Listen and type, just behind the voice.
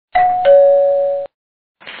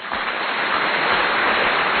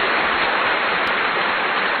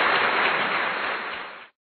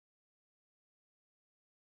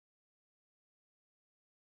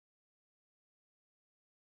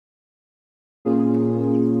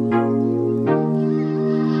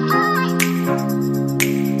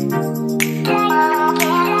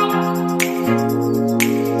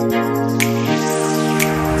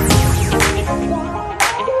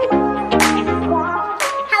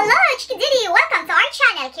Chikididi! Welcome to our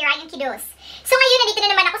channel, Kirayan Kiddos. So ngayon, nandito na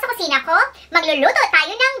naman ako sa kusina ko. Magluluto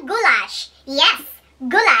tayo ng goulash. Yes,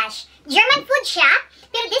 goulash. German food siya,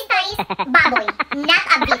 pero this time is baboy, not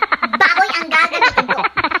a beef. Baboy ang gagamitin ko.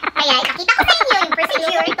 Kaya ipakita ko sa inyo yung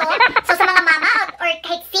procedure ito. So sa mga mama or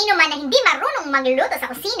kahit sino man na hindi marunong magluto sa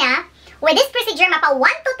kusina, with this procedure, mapa 1,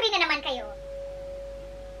 2, 3 na naman kayo.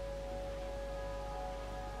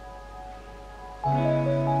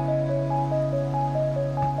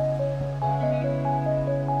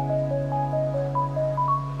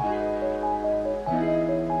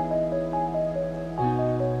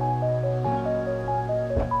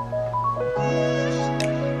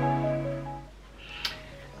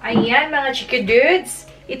 Ayan mga chika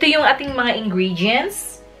dudes, ito yung ating mga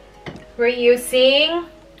ingredients. We're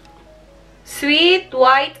using sweet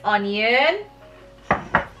white onion,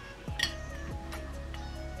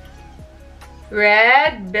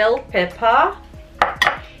 red bell pepper,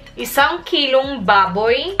 1 kilong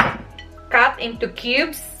baboy cut into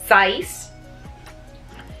cubes size,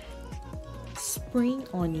 spring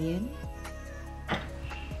onion,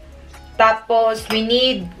 tapos we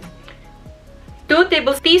need 2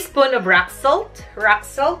 tablespoons of rock salt. Rock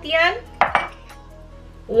salt yan.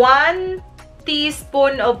 1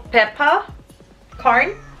 teaspoon of pepper.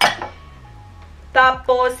 Corn.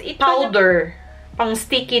 Tapos, ito powder. Pang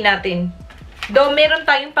sticky natin. Though meron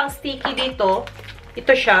tayong pang sticky dito.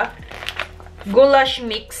 Ito siya. Goulash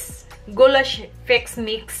mix. Goulash fix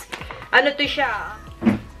mix. Ano to siya?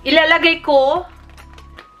 Ilalagay ko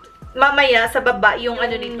mamaya sa baba yung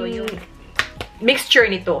ano nito. Yung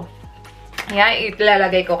mixture nito. Yan,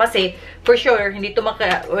 ilalagay ko. Kasi, for sure, hindi to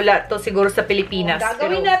wala to siguro sa Pilipinas.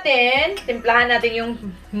 Gagawin natin, timplahan natin yung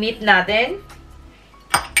meat natin.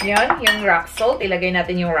 Yan, yung rock salt. Ilagay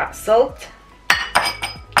natin yung rock salt.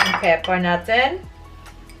 Yung pepper natin.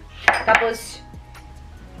 Tapos,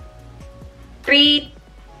 3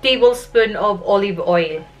 tablespoons of olive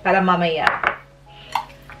oil. Para mamaya.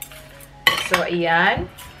 So,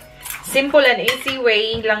 ayan. Simple and easy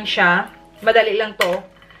way lang siya. Madali lang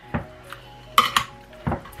to.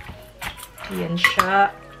 Ayan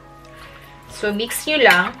siya. So, mix nyo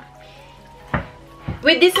lang.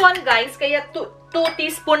 With this one, guys, kaya 2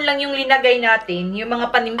 teaspoon lang yung linagay natin, yung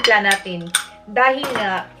mga panimpla natin. Dahil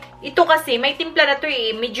nga, ito kasi, may timpla na to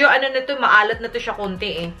eh. Medyo ano na to, maalat na to siya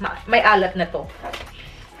konti eh. May alat na to.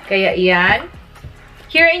 Kaya, iyan.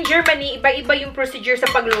 Here in Germany, iba-iba yung procedure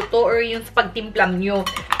sa pagluto or yung sa pagtimplam nyo.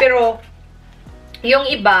 Pero,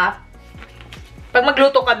 yung iba, pag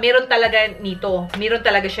magluto ka, meron talaga nito. Meron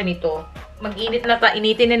talaga siya nito. Mag-init na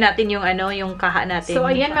initin na natin yung ano, yung kaha natin. So,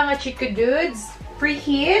 ayan mga chika dudes.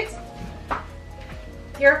 Preheat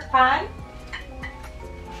your pan.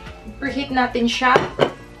 Preheat natin siya.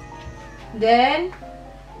 Then,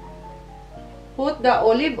 put the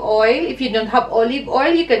olive oil. If you don't have olive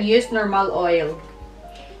oil, you can use normal oil.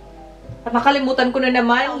 At nakalimutan ko na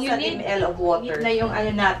naman, you need ml of water. Na yung ano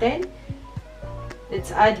natin. Let's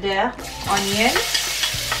add the onion.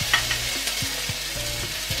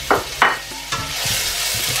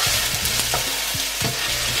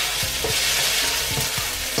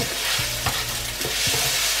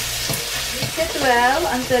 Well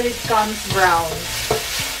until it comes brown.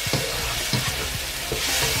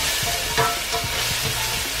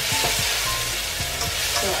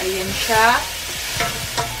 So, ayan siya.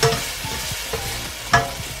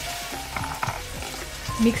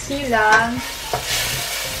 Mix nyo lang.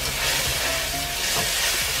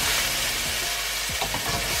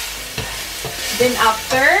 Then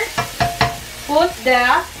after, put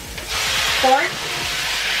the pork.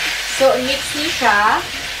 So, mix nyo siya.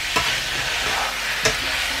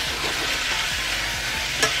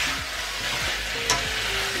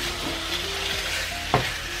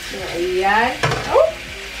 Ayan. Oh!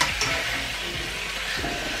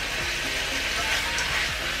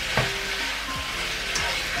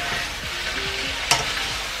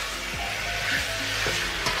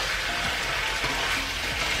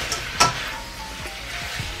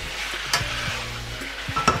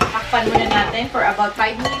 Takpan muna natin for about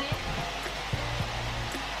 5 minutes.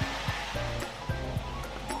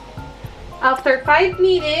 After 5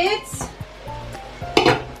 minutes,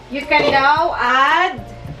 you can now add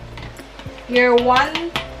your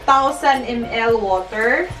 1,000 ml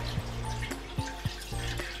water.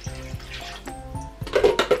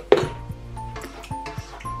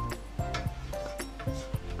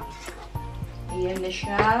 Ayan na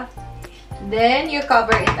siya. Then, you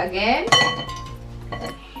cover it again.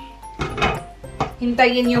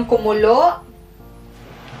 Hintayin yung kumulo.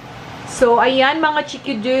 So, ayan mga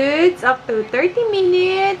chiki dudes, after 30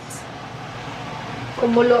 minutes,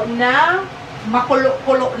 kumulo na.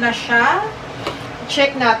 makulo-kulo na siya.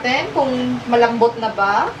 Check natin kung malambot na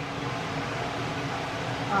ba.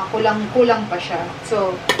 Kulang-kulang pa siya.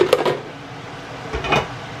 So,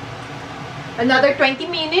 another 20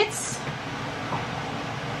 minutes.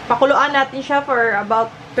 Pakuluan natin siya for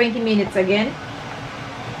about 20 minutes again.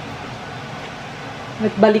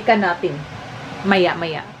 At balikan natin.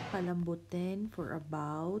 Maya-maya. Palambutin for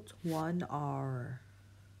about 1 hour.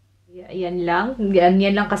 Yan lang. Yan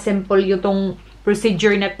lang kasimple yung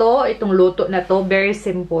procedure na to. Itong luto na to. Very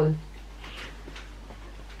simple.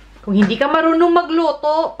 Kung hindi ka marunong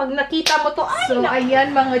magluto, pag nakita mo to, ay! So,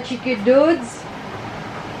 ayan mga chicky dudes.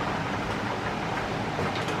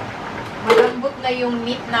 Malambot na yung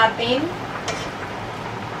meat natin.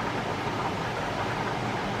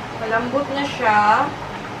 Malambot na siya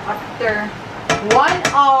after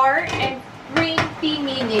 1 hour and 20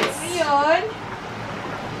 minutes. Ngayon,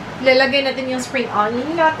 ilalagay natin yung spring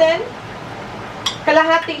onion natin.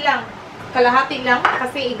 Kalahati lang. Kalahati lang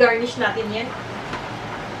kasi i-garnish natin yan.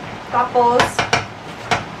 Tapos,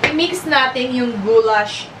 i-mix natin yung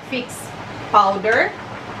Goulash fix powder.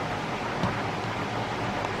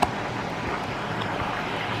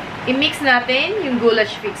 I-mix natin yung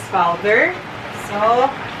Goulash fix powder. So,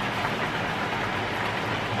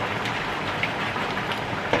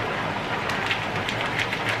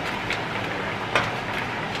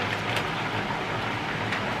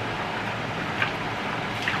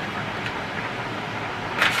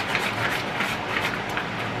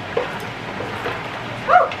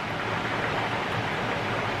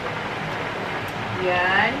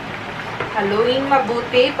 yan. Haluin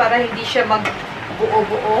mabuti para hindi siya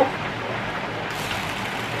magbuo-buo.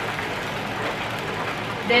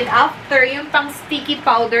 Then, after yung pang sticky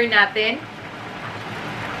powder natin,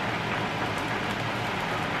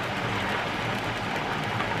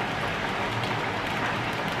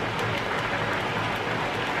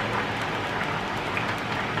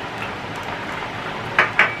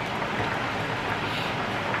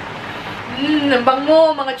 ang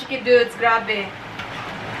bango mga chicky dudes, grabe.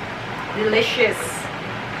 Delicious.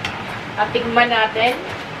 At tigman natin.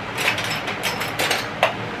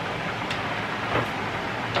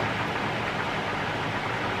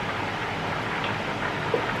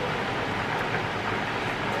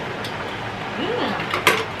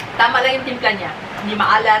 Tama lang yung timpla niya. Hindi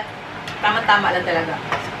maalat. Tama-tama lang talaga.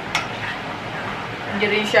 Hindi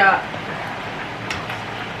rin siya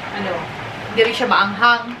hindi rin siya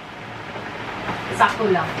maanghang.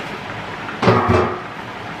 Sakto lang.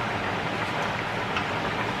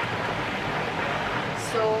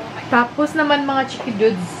 So, tapos naman mga chicky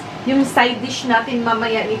dudes, yung side dish natin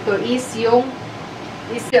mamaya nito is yung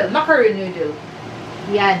macaroni noodle.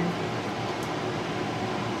 Yan.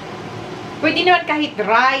 Pwede naman kahit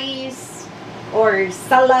rice or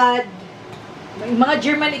salad. Yung mga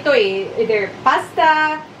German ito either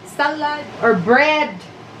pasta, salad, or bread.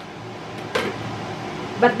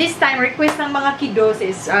 But this time, request ng mga kiddos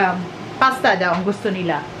is pasta daw ang gusto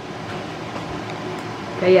nila.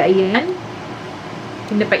 Kaya ayan.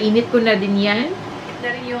 Pinapainit ko na din yan. Na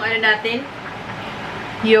rin yung natin.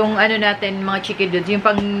 Yung natin, mga chicken dudes. Yung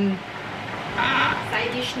pang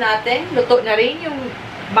side dish natin. Luto na rin yung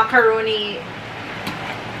macaroni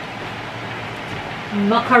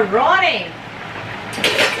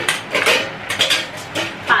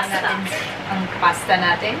pasta. Ang pasta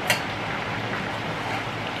natin.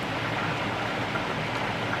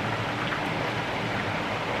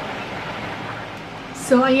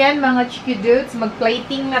 So, ayan mga chicky dudes,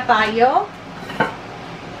 mag-plating na tayo.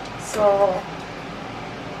 So,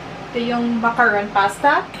 ito yung macaroni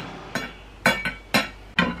pasta.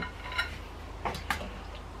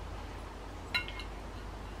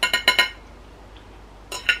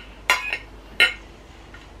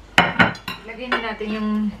 Lagyan na natin yung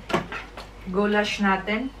goulash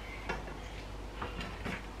natin.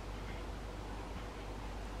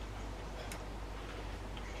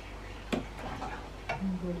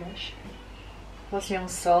 Goulash. Tapos yung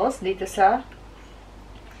sauce dito sa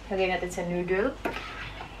lagay natin sa noodle.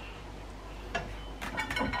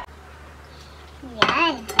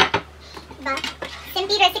 Yan. Diba?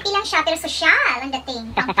 Simple recipe lang siya, pero social ang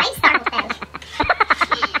dating. Pang 5-star hotel.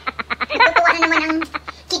 Natutuwa na naman ang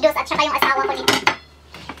kiddos at saka yung asawa ko nito.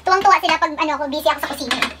 Tuwang-tuwa sila pag busy ako sa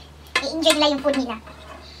kusina. I-enjoy nila yung food nila.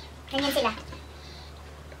 Ganyan sila.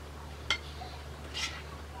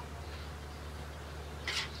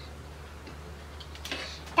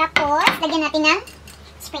 Tapos, lagyan natin ng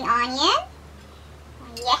spring onion. Oh,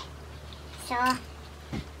 yeah. So,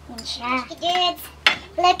 yun siya. Dudes,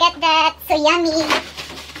 look at that. So yummy.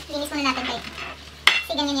 Linis muna natin kayo.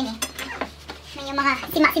 Kasi ganyan yun eh. Ay, yung mga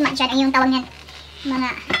sima-sima dyan, ay yung tawag niyan. Mga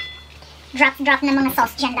drop-drop na mga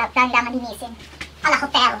sauce dyan, dahan-dahan linisin. Ala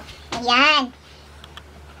hotel. Ayan.